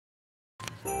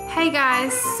Hey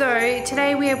guys, so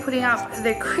today we are putting up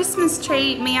the Christmas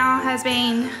tree. Mia has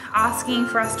been asking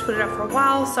for us to put it up for a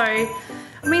while, so I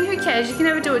mean, who cares? You can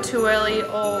never do it too early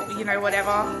or, you know,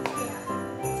 whatever.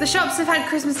 The shops have had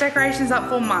Christmas decorations up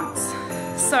for months.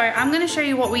 So I'm going to show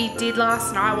you what we did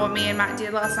last night, what me and Matt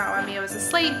did last night while Mia was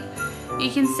asleep.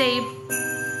 You can see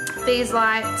these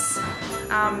lights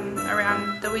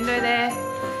around the window there.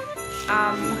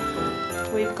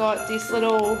 We've got this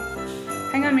little,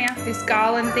 hang on Mia, this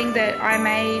garland thing that I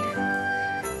made.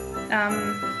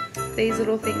 These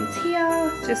little things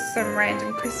here, just some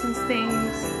random Christmas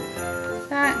things.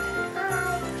 That,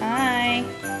 hi.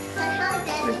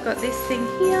 We've got this thing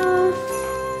here.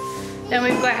 Then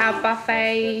we've got our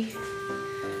buffet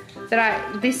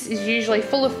this is usually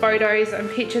full of photos and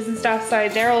pictures and stuff, so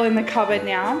they're all in the cupboard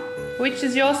now. Which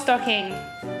is your stocking?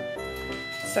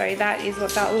 So that is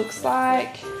what that looks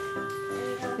like.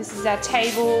 This is our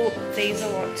table. These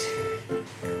are what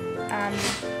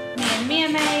me and Mia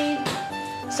made.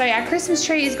 So our Christmas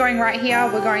tree is going right here.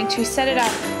 We're going to set it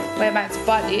up where Matt's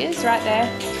butt is, right there.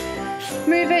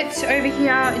 Move it over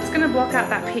here. It's going to block out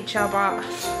that picture, but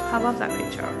I love that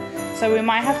picture. So we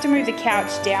might have to move the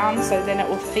couch down so then it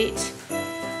will fit.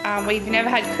 We've never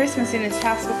had Christmas in this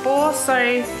house before,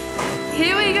 so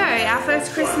here we go, our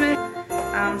first Christmas.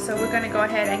 So we're going to go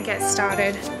ahead and get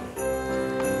started.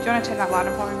 Do you want to turn that light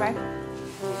on for me, babe?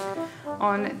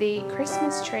 On the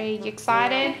Christmas tree. You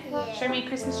excited? Yeah. Show me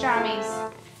Christmas jammies.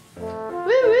 Woo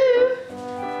woo!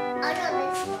 I got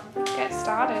this one. Get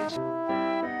started.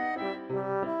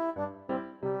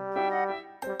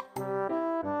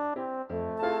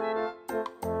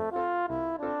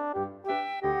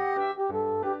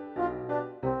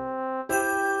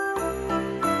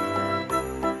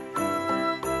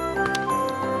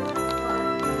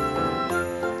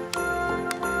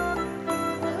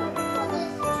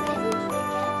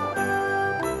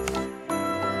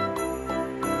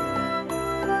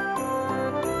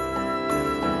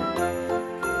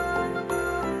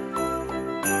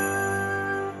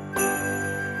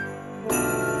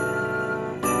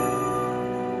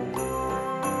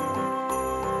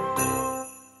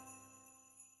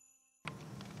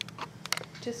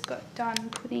 Just got done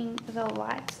putting the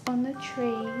lights on the tree.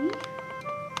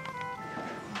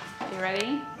 You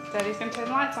ready? Daddy's gonna turn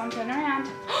the lights on, turn around.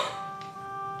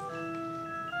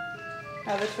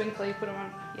 Oh, the twinkly, put them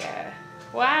on. Yeah.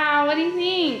 Wow, what do you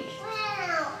think?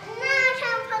 Wow, now I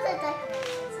can put the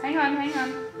decorations. Hang on, hang on.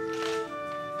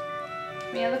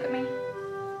 Mia, look at me.